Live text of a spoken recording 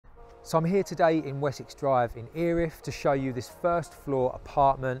So I'm here today in Wessex Drive in Erith to show you this first floor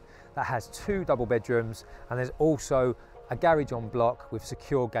apartment that has 2 double bedrooms, and there's also a garage en bloc with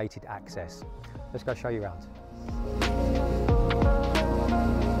secure gated access. Let's go show you around.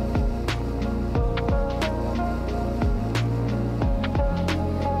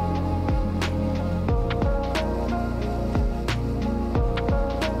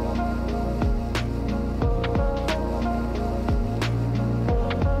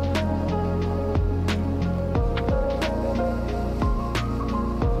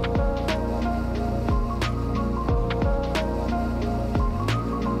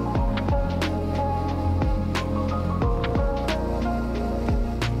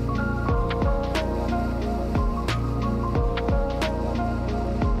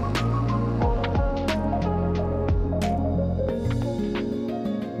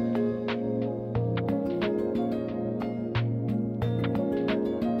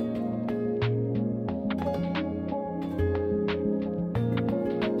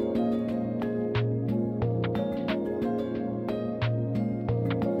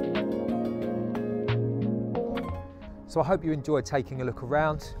 So I hope you enjoyed taking a look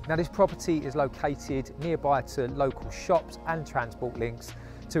around. Now this property is located nearby to local shops and transport links,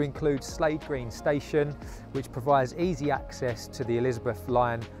 to include Slade Green Station, which provides easy access to the Elizabeth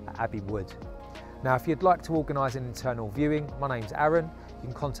line at Abbey Wood. Now if you'd like to organise an internal viewing, my name's Aaron. You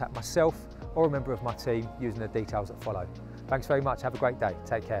can contact myself or a member of my team using the details that follow. Thanks very much, have a great day,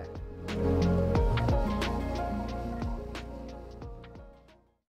 take care.